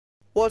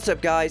What's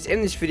up guys,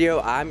 in this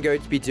video I'm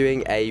going to be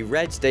doing a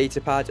red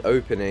datapad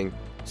opening.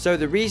 So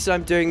the reason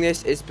I'm doing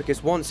this is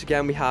because once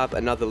again we have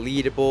another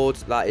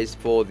leaderboard that is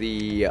for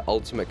the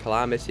Ultimate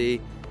Calamity.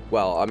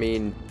 Well, I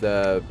mean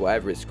the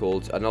whatever it's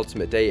called, an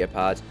Ultimate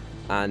Datapad,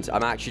 and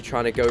I'm actually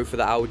trying to go for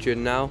the Aljun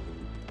now.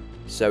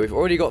 So we've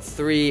already got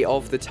 3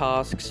 of the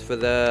tasks for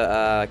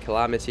the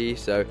Calamity,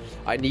 so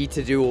I need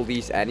to do all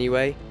these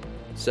anyway.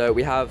 So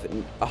we have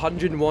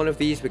 101 of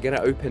these, we're going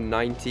to open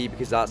 90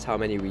 because that's how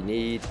many we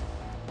need.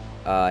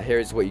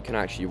 Here's what you can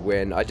actually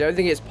win. I don't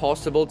think it's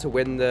possible to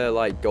win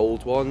the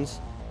gold ones,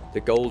 the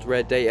gold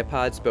red data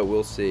pads, but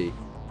we'll see.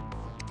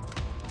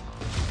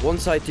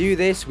 Once I do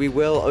this, we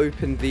will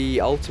open the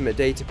ultimate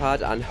data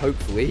pad, and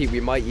hopefully we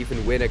might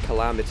even win a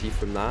calamity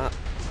from that.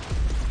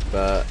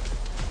 But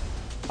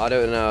I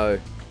don't know.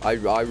 I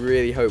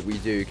really hope we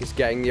do, because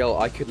getting the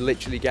I could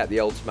literally get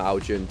the ultimate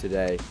Aljun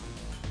today.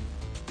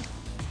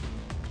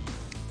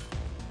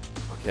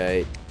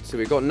 Okay, so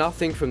we got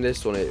nothing from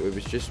this one. It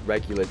was just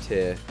regular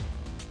tier.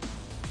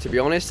 To be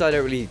honest, I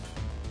don't really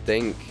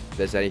think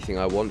there's anything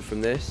I want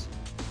from this.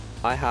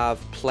 I have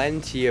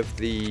plenty of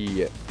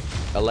the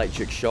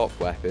electric shock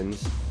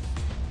weapons.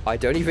 I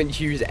don't even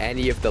use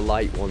any of the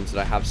light ones,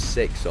 and I have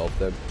 6 of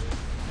them.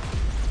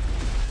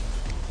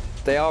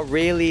 They are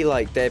really,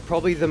 they're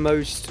probably the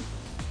most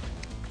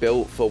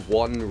built for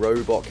one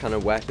robot kind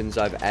of weapons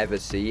I've ever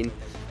seen.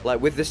 Like,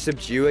 with the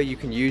Subduer, you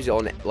can use it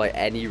on,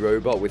 any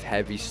robot with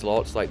heavy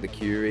slots, like the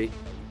Curie.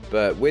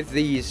 But with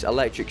these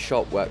electric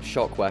shock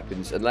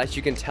weapons, unless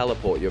you can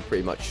teleport, you're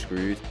pretty much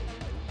screwed.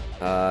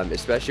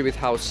 Especially with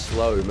how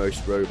slow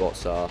most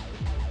robots are.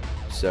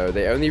 So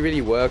they only really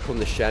work on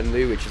the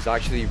Shenmue, which is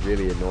actually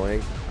really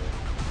annoying.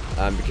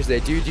 Because they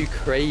do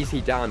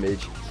crazy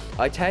damage.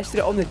 I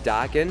tested it on the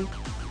Dagon,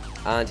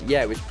 and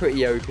yeah, it was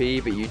pretty OP,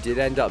 but you did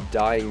end up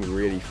dying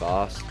really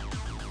fast.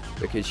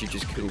 Because you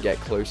just couldn't get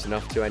close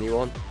enough to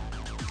anyone.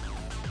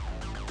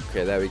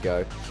 Okay, there we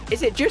go.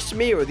 Is it just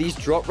me, or are these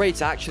drop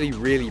rates actually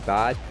really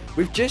bad?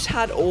 We've just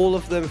had all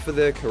of them for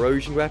the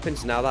corrosion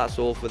weapons. Now that's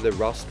all for the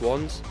rust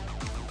ones.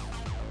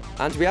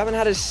 And we haven't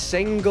had a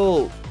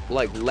single,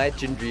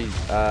 legendary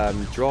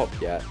drop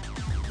yet.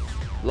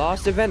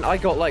 Last event, I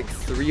got,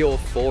 3 or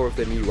 4 of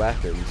the new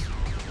weapons.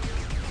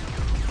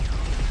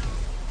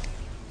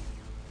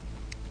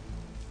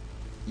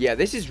 Yeah,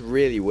 this is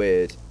really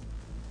weird.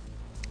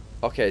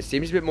 Okay, it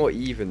seems a bit more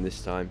even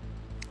this time.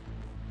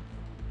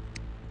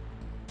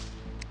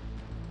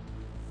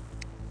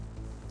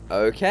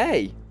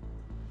 Okay.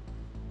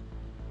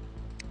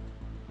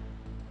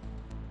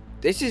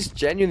 This is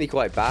genuinely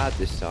quite bad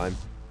this time.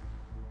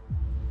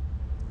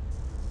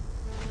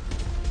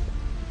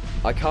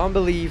 I can't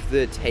believe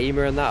the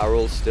Tamer and that are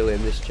all still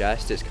in this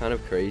chest. It's kind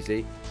of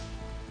crazy.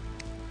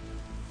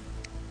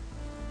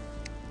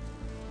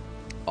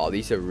 Oh,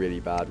 these are really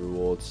bad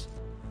rewards.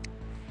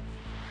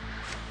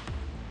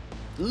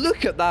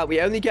 Look at that. We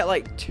only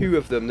get 2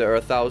 of them that are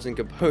 1,000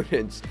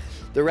 components.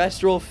 The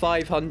rest are all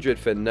 500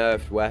 for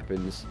nerfed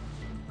weapons.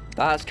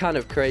 That's kind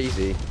of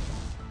crazy.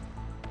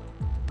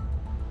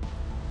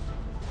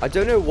 I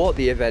don't know what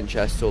the event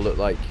chests will look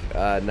like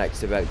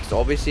next event, because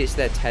obviously it's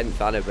their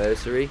 10th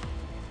anniversary.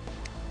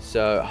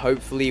 So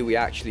hopefully we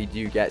actually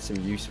do get some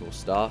useful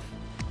stuff.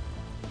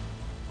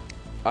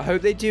 I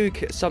hope they do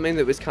something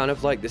that was kind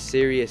of like the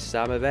Serious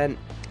Sam event.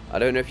 I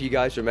don't know if you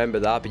guys remember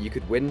that, but you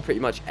could win pretty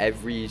much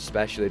every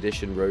special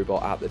edition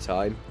robot at the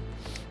time.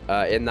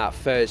 In that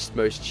first,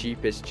 most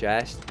cheapest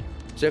chest.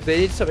 So if they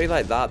did something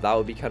like that, that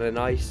would be kind of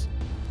nice.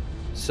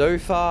 So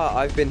far,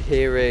 I've been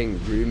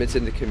hearing rumors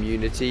in the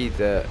community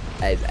that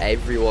they're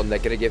going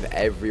to give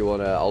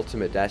everyone an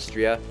Ultimate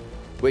Destria.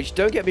 Which,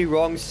 don't get me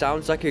wrong,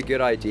 sounds like a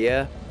good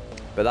idea.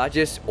 But that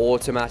just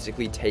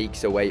automatically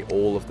takes away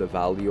all of the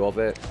value of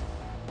it.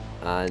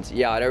 And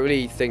yeah, I don't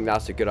really think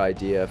that's a good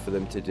idea for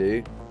them to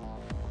do.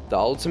 The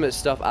ultimate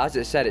stuff, as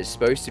it said, it's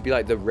supposed to be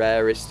the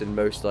rarest and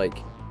most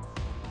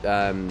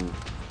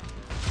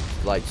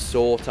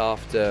sought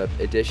after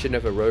edition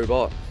of a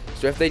robot.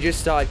 So if they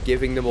just started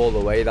giving them all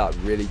away, that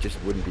really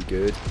just wouldn't be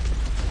good.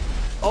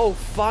 Oh,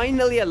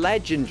 finally a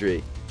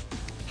legendary.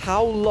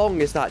 How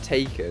long has that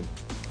taken?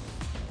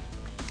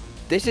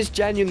 This has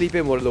genuinely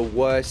been one of the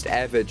worst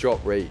ever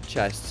drop rate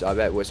chests I've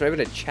ever. It's not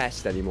even a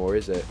chest anymore,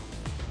 is it?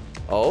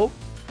 Oh,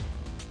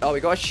 we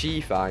got a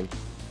Shifang.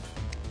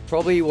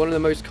 Probably one of the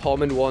most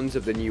common ones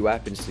of the new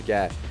weapons to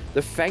get.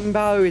 The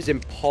Fengbao is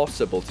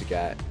impossible to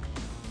get.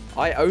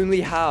 I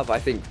only have, I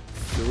think,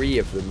 3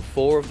 of them.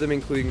 4 of them,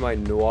 including my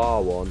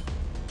Noir one.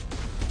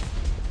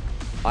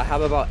 I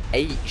have about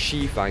 8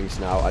 Shifangs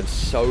now, and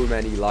so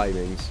many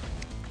Limings.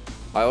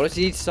 I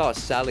honestly need to start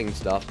selling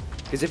stuff,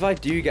 because if I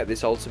do get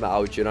this Ultimate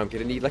Aljun, I'm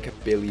going to need 1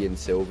 billion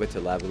silver to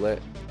level it.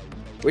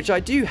 Which I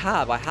do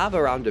have. I have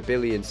around 1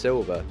 billion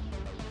silver.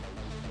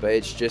 But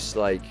it's just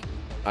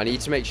I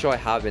need to make sure I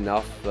have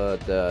enough for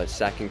the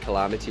second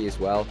Calamity as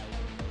well.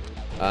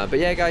 But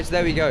yeah, guys,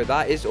 there we go.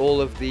 That is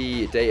all of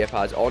the data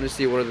pads.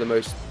 Honestly, one of the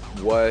most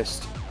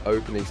worst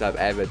openings I've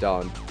ever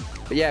done.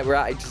 But yeah, we're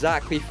at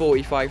exactly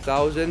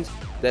 45,000.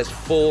 There's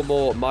 4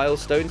 more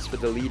milestones for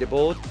the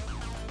leaderboard.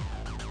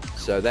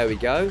 So there we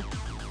go.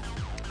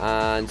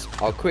 And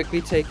I'll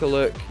quickly take a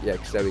look. Yeah,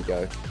 because there we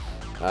go.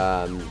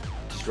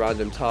 Just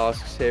random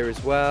tasks here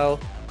as well.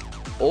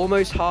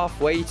 Almost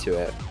halfway to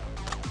it.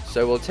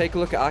 So we'll take a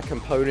look at our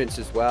components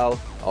as well.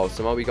 Oh,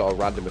 somehow we got a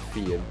random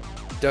Ophion.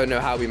 Don't know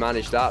how we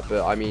managed that,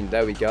 but I mean,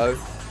 there we go.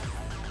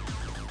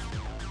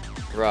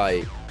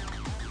 Right.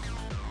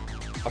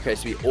 Okay,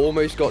 so we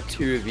almost got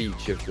 2 of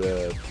each of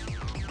the,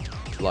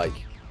 like,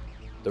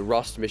 the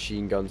rust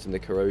machine guns and the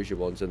corrosion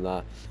ones and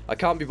that. I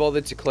can't be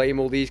bothered to claim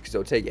all these because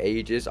it'll take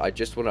ages. I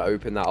just want to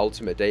open that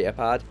ultimate data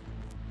pad.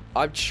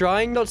 I'm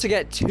trying not to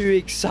get too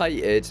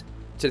excited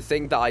to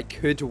think that I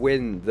could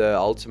win the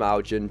Ultimate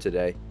Al Jun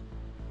today.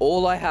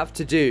 All I have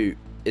to do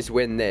is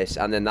win this,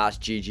 and then that's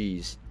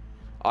GG's.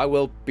 I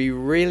will be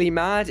really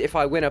mad if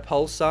I win a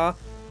Pulsar.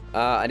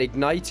 An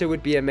Igniter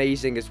would be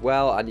amazing as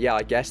well, and yeah,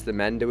 I guess the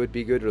Mender would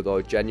be good,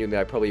 although genuinely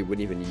I probably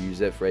wouldn't even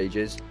use it for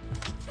ages.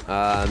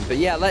 But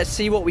yeah, let's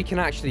see what we can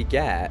actually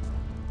get.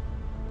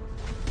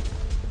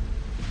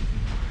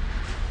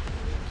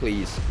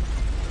 Please.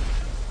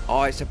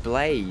 Oh, it's a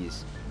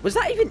Blaze. Was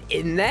that even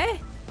in there?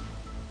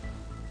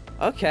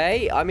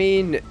 Okay, I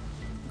mean,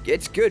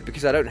 it's good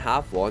because I don't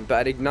have one,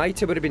 but an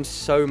Igniter would have been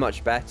so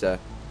much better.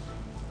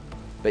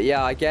 But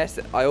yeah, I guess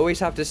I always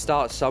have to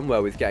start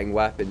somewhere with getting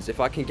weapons. If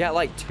I can get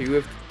like two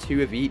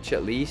of each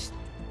at least,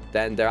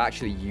 then they're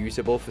actually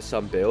usable for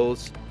some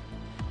builds.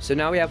 So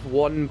now we have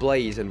 1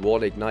 Blaze and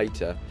 1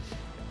 Igniter.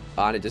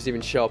 And it doesn't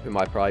even show up in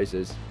my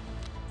prizes.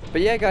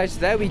 But yeah, guys,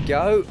 there we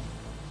go.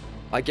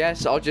 I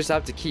guess I'll just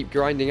have to keep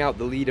grinding out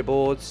the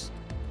leaderboards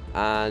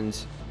and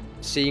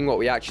seeing what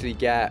we actually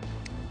get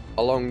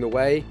along the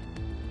way.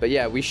 But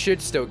yeah, we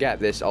should still get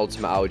this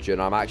Ultimate Al Jun.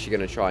 I'm actually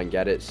going to try and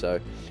get it. So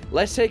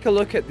let's take a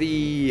look at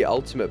the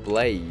Ultimate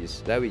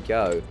Blaze. There we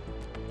go.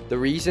 The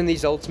reason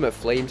these Ultimate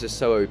Flames are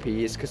so OP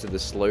is because of the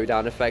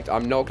slowdown effect.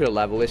 I'm not going to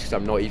level this because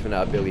I'm not even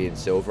at 1 billion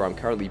silver. I'm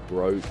currently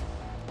broke.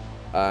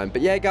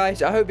 But yeah,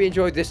 guys, I hope you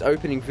enjoyed this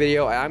opening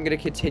video. I am going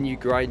to continue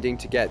grinding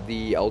to get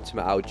the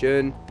Ultimate Al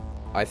Jun.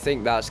 I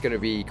think that's going to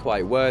be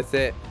quite worth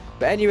it.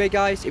 But anyway,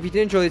 guys, if you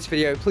did enjoy this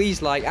video,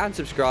 please like and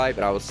subscribe,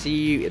 and I will see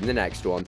you in the next one.